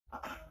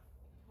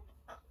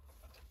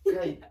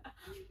Kai.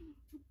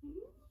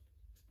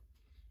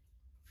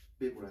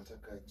 Babe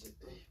unataka aje?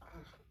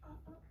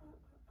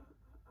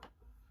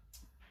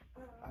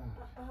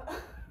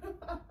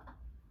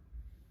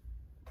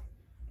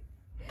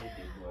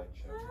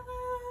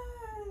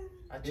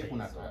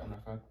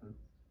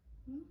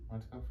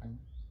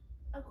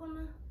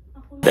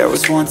 There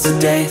was once a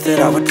day that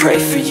I would pray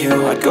for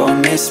you. I'd go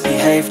and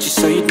misbehave just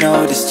so you'd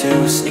notice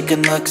too.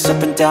 Sneaking looks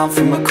up and down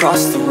from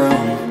across the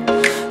room.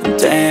 And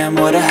damn,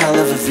 what a hell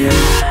of a view.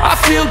 I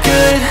feel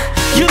good,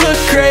 you look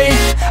great,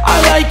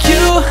 I like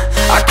you,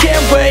 I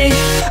can't wait.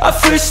 A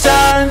first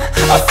time,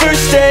 a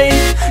first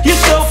date. You're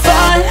so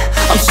fine,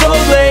 I'm so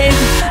late.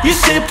 You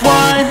sip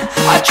wine,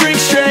 I drink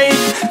straight.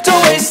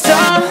 Don't waste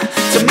time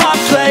to my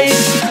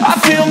place. I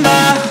feel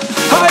my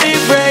heart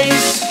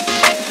erase.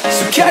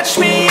 So catch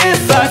me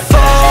if I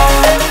fall.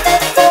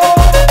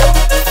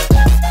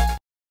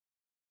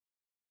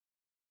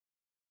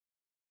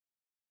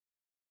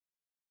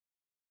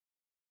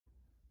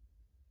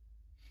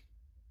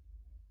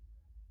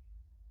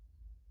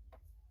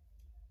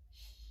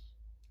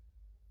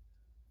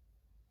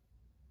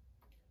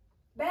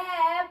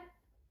 Babe!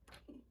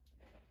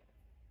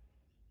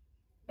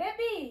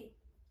 Baby!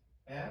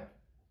 Yeah?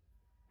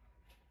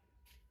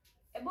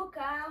 Ebu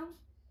come.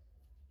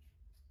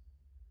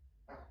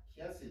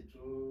 Kiasi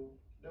tu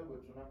kidogo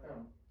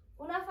tunakaa.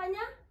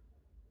 Unafanya?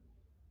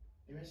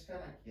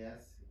 Nimeshikana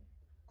kiasi.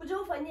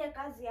 Kuja ufanyie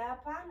kazi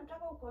hapa.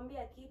 Nataka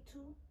kukuambia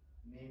kitu.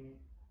 Nini?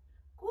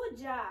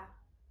 Kuja.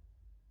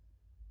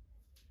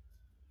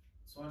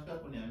 So unataka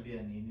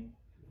kuniambia nini?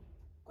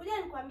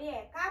 Kuja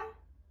nikwambie, come.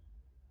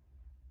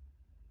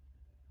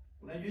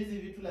 Unajua hizi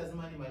vitu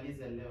lazima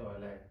nimalize leo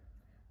wala.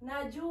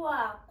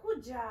 Najua,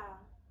 kuja.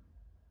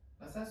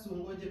 Na sasa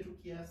ungoje tu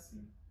kiasi.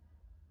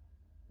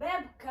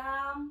 Babe,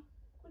 come.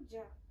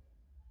 Kuja.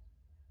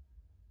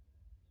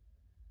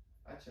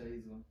 Acha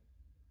hizo.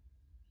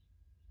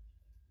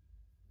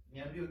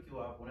 Niambie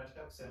ukiwa hapo,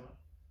 unataka kusema?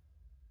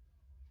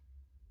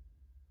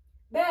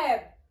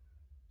 Babe,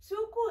 si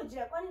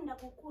ukuje, kwani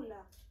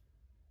ndakukula?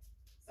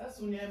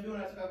 Sasa uniambie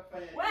unataka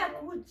kufanya nini? Wewe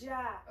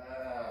kuja.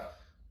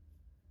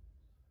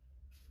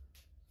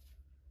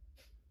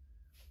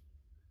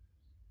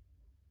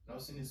 Na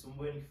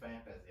usinisumbue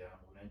nikifanya kazi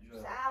yangu,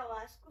 unajua.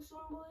 Sawa,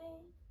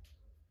 sikusumbui.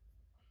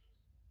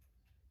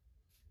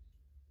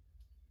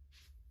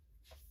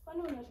 Kwani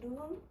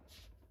unadumu?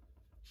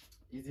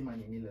 Hizi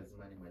manini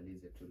lazima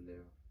nimalize tu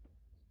leo.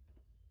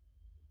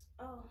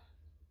 Oh.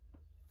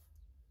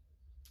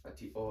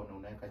 Ati na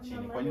unaweka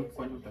chini.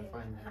 Kwani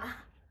utafanya?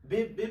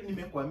 Babe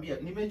nimekuambia,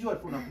 nimejua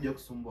tu unakuja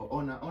kusumbua.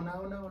 Ona.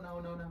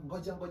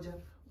 Ngoja.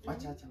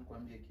 Acha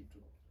nikwambie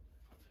kitu.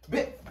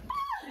 Babe.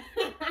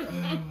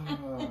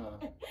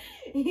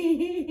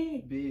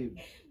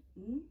 Babe.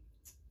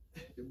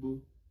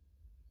 Ebu.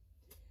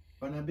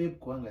 Bana babe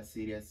kuanga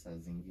serious saa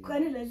zingine.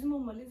 Kwani lazima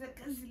umalize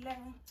kazi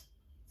leo?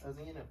 Saa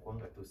zingine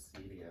kuanga tu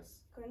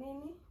serious. Kwa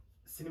nini?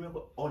 Si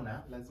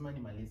nimekuona lazima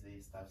nimalize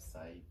hii stuff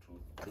saa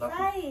tu.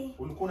 Sai.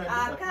 Ulikuwa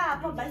unataka kaa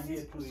hapa basi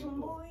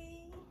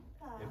sikusumbui.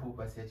 Hebu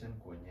basi acha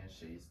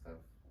nikuonyeshe hii stuff.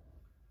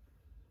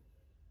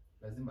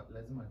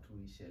 Lazima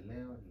tuishe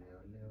leo.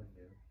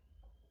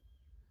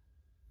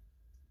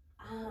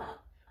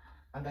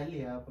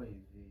 Angalia hapa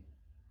hivi.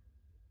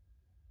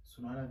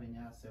 Unaona venye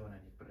hasa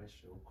wanani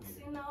pressure huko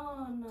hivi.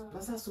 Sinaona.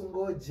 Sasa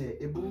sungoje,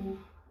 hebu.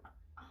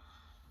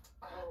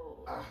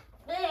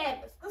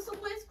 Babe,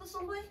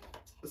 sikusumbui.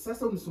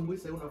 Sasa unisumbui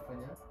sasa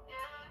unafanya?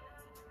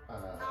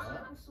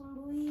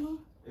 Kusumbui.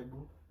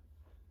 Hebu.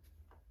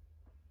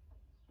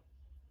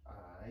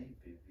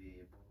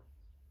 Baby.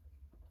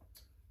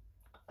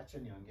 Acha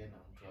niongee na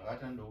mtu.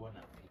 Hata ndio huwa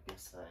napiga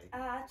sai.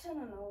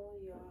 Achana na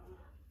huyo.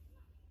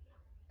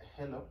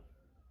 Hello.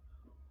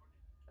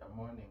 Good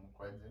morning,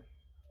 kwaje?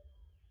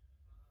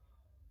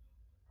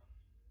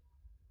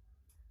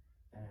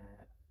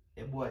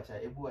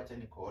 Ebu acha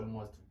niko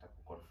almost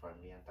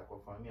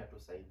nitakuconfirmia tu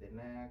say the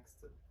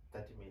next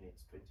 30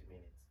 minutes, 20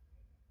 minutes.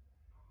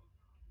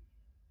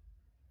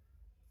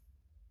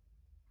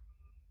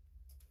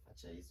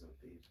 Acha hizo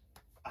babe.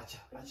 Acha.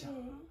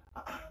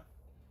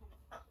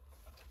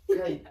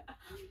 Kai.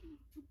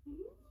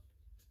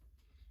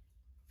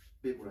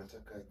 Babe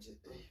unataka aje?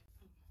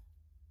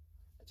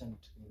 Acha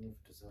nitumie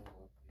vitu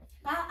zangu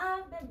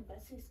hapo. Babe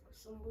basi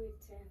sikusumbui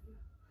tena.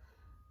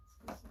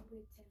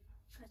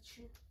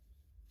 Kachi.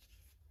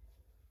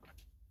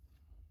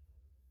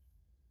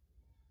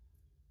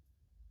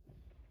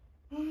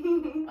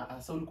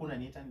 Sasa ulikuwa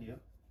unaniita ndio?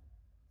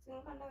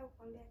 Sikuwa nataka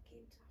kukuambia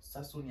kitu.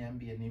 Sasa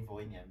uniambie hivyo,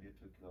 wewe niambie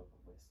tu kidogo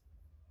basi.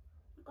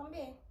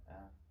 Nikwambie?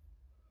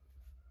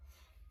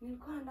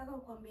 Nilikuwa nataka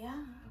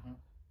kukuambia.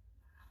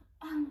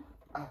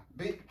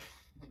 Babe.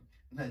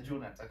 Najua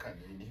unataka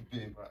nini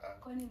babe?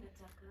 Kwani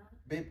nataka?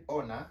 Babe,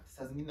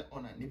 saa zingine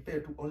nipe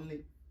tu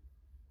only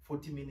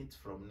 40 minutes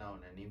from now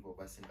na hivyo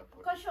basi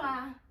nitakuwa. Kwa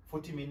sure.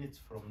 40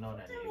 minutes from now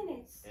na hivyo. 40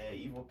 minutes.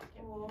 Hivyo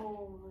pekee.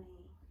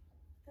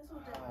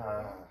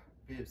 Sasa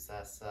babe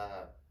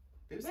sasa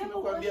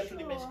Nimekuambia tu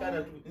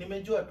nimeshikana tu.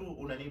 Nimejua tu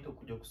unaniita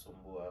kuja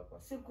kusumbua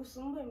hapa.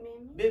 Sikusumbue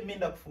mimi. Babe, mimi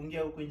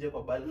ndakufungia huko nje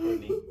kwa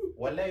balcony.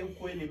 Walai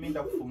ukweli mimi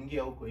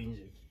ndakufungia huko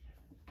nje.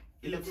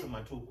 Ile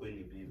kusema tu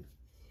ukweli babe.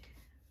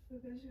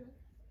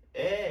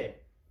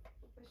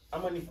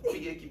 Ama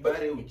nikupige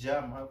kibare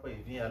ujam hapa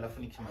hivi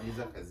alafu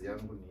nikimaliza kazi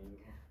yangu ni hivyo.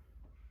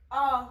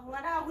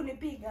 Unataka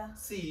kunipiga?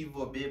 Si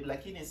hivyo babe,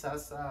 lakini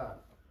sasa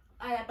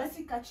Aya,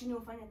 basi kaa chini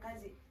ufanye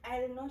kazi.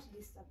 I will not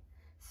disturb.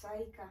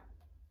 Saika.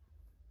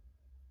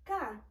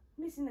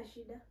 Mimi sina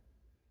shida.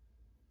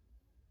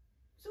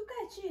 Suka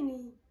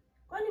chini.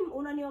 Kwani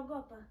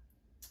unaniogopa?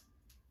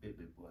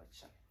 Babe,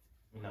 acha.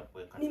 Mimi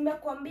nakuweka.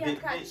 Nimekwambia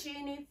kaa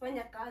chini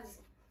fanya kazi.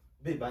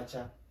 Babe,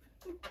 acha.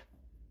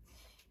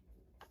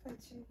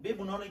 Babe,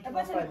 unaona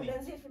ikiwa funny?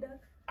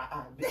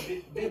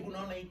 Babe,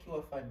 unaona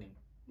ikiwa funny?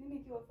 Nini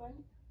ikiwa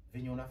funny?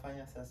 Venye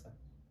unafanya sasa.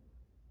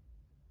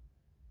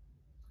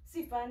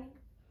 Si funny.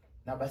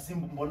 Na basi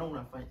mbona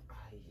unafanya?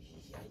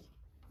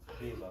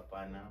 Babe,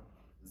 hapana.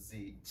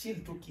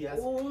 Chill tu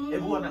kiasi.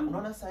 Hebu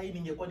unaona saa hii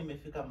ningekuwa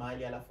nimefika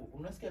mahali alafu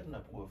unasikia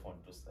tunapigwa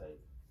phone tu saa hii.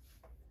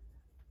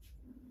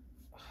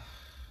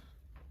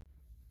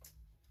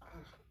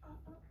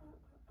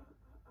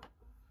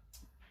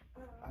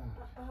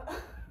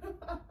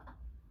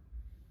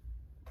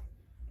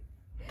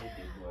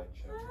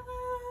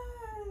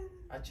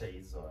 Acha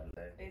hizo wala.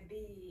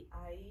 Baby,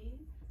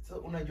 So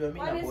unajua mimi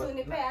na kwani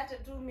unipe hata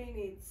 2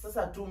 minutes.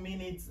 Sasa 2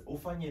 minutes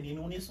ufanye nini?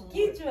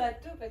 Unisumbue. Kichwa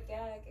tu peke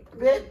yake.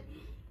 Babe.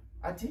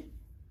 Ati?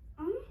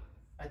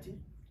 Ati?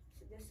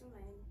 Sijasema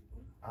nini.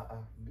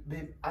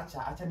 Babe,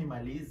 acha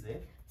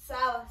nimalize.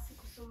 Sawa,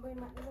 sikusumbui,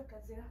 maliza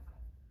kazi yako.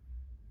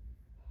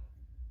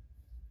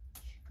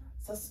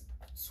 Sasa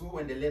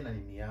uendelee na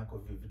nini yako,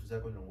 vitu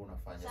zako ndio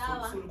unafanya.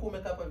 So ulikuwa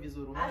umekaa hapa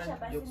vizuri, unaanza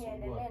kuja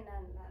kusumbua. Acha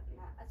basi niendelee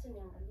na acha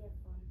niangalie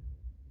phone.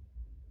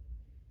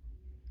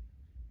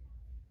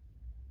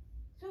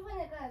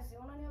 Sifanye kazi,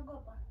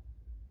 unaniogopa?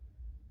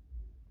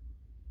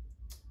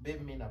 Babe,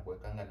 mimi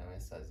nakuwekanga na wewe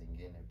saa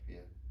zingine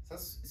pia.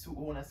 Sasa si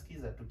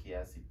unasikiza tu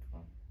kiasi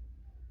tu.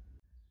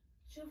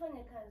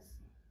 Sifanye kazi.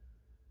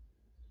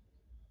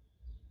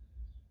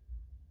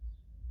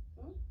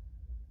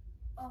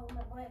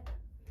 Unaboeka.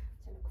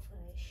 Acha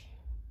nikufurahishe.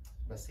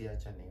 Basi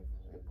acha ni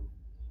hivyo.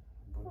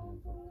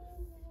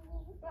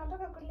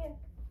 Unataka kulia?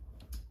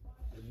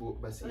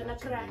 Basi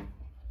acha ni.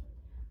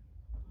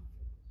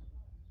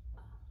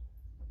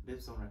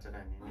 Babe, so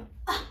unataka nini?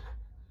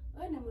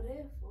 Wewe ni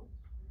mrefu.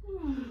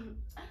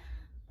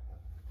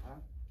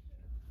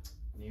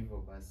 Ni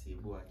hivyo basi,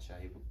 acha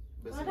hivyo.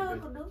 Basi unataka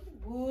kudu?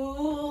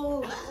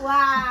 Wow.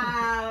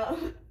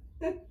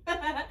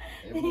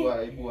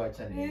 Hebu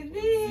acha ni.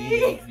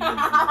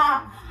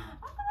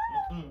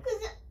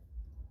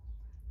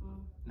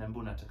 Na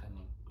mbona unataka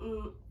nini?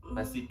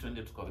 Basi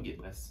twende tukaoge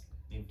basi.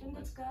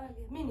 Twende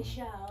tukaoge. Mimi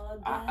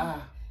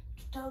nishaoga.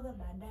 Tutaoga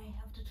baadaye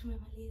after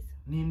tumemaliza.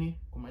 Nini?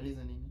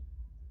 Kumaliza nini?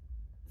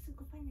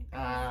 Sikufanya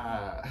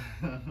kazi.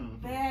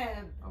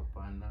 Babe.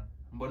 Hapana.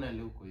 Mbona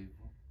leo uko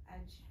hivyo?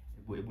 Aje.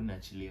 Hebu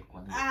naachilie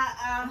kwanza.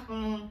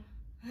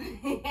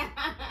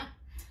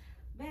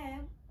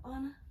 Babe,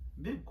 ona.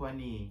 Babe,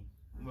 kwani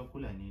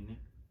umekula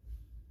nini?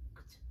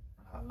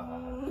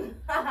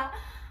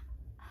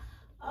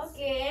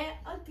 Okay.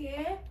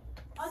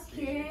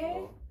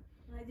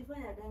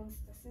 Unajifanya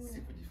gangster, sina.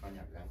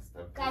 Sikujifanya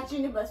gangster. Kaa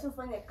chini basi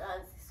ufanye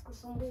kazi.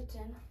 Sikusumbui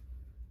tena.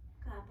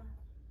 Kaa hapa.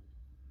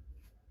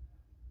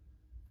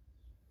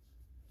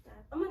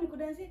 Ama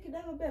nikudanzie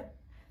kidogo babe.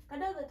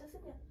 Kadogo tu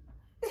sio?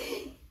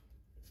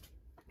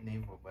 Ni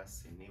hivyo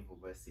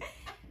basi.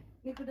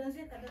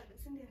 Nikudanzie kadogo,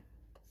 si ndio?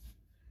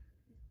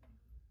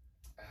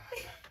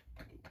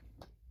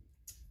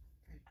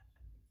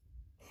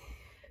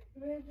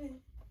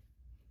 Baby.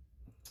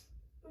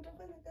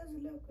 Utafanya kazi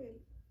leo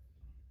kweli?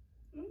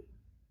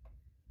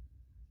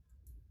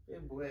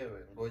 Hebu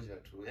wewe ngoja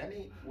tu.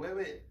 Yaani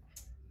wewe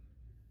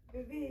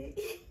baby.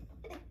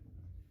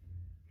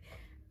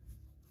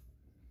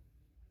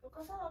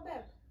 Uko sawa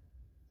babe?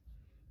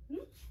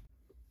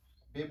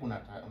 Babe,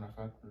 unafaa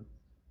unataka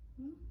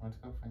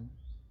kufanya?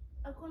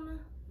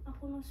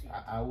 Hakuna si.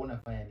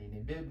 Unafanya nini?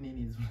 Babe,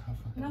 nini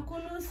unafanya?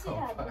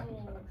 Nakunusia.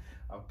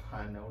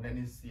 Hapana,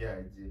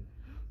 unanisiaje?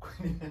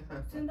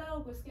 Tenda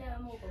ukusikia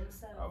ama uko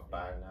msawa?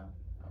 Hapana,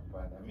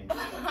 mimi.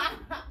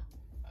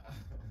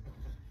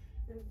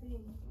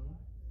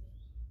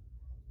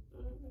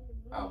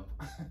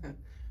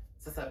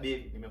 Sasa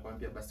babe,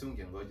 nimekwambia basi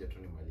ungengoja tu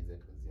nimalize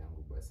kazi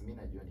yangu basi. Mimi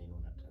najua nini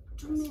unataka.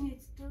 2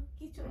 minutes tu,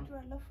 kichwa tu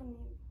alafu ni.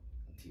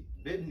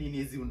 Babe, nini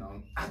hizi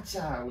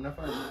acha,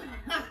 unafanya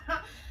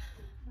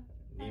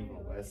nini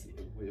basi?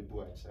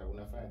 Hebu acha,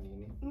 unafanya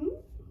nini?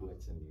 Hebu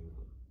acha nini?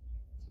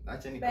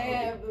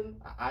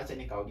 Acha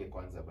nikaoge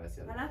kwanza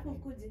basi. Alafu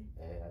ukuje.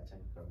 Acha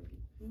nikaoge.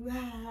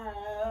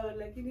 Wow,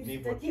 lakini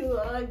sitaki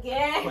uoge.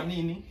 Kwa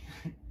nini?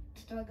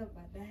 Tutaoga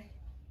baadaye.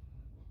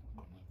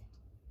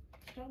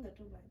 Tutaoga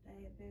tu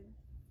baadaye babe.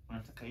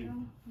 Unataka hivyo?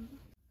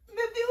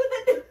 Baby,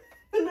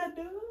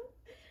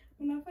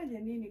 unafanya Unafanya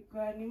nini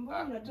kwani?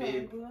 Mbona unatoa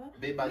nguo?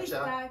 Babe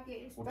acha.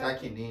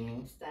 Utaki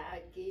nini?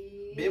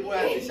 Sitaki. Babe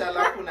anisha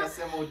alafu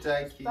unasema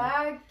utaki.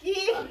 Sitaki.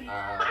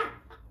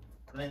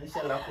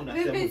 Unanisha alafu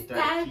unasema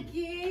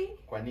utaki.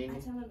 Kwa nini?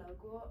 Achana na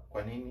nguo.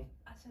 Kwa nini?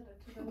 Achana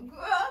na nguo.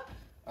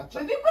 Acha.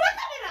 Bibi kuna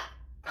kamera.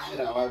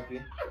 Kamera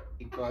wapi?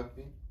 Iko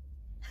wapi?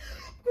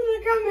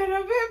 Kuna kamera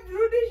babe,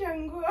 rudisha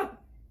nguo.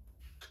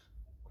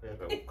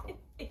 Kwenda huko.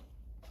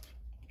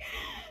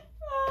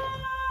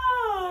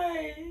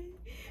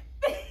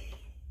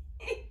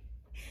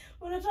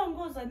 Unatoa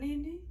nguo za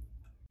nini?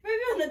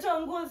 Baby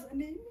unatoa nguo za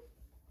nini?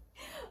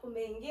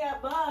 Umeingia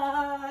box.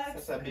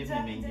 Sasa baby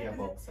nimeingia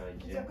box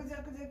aje.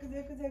 Kuja.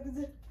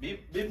 Baby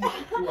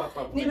nilikuwa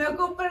hapa.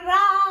 Nimekuprank.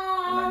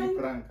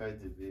 Unaniprank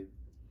aje baby?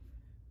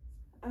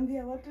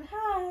 Ambia watu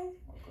hi.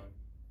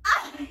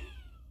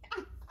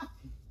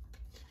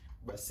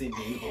 Basi ni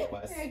hivyo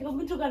basi. Kama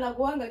mtu kana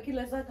kuanga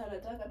kila saa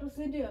anataka tu,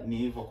 si ndio? Ni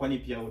hivyo kwani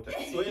pia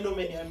utaki. So wewe ndio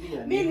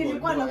umeniambia. Mimi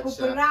nilikuwa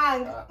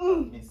nakuprank.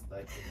 Mimi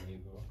sitaki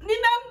hivyo.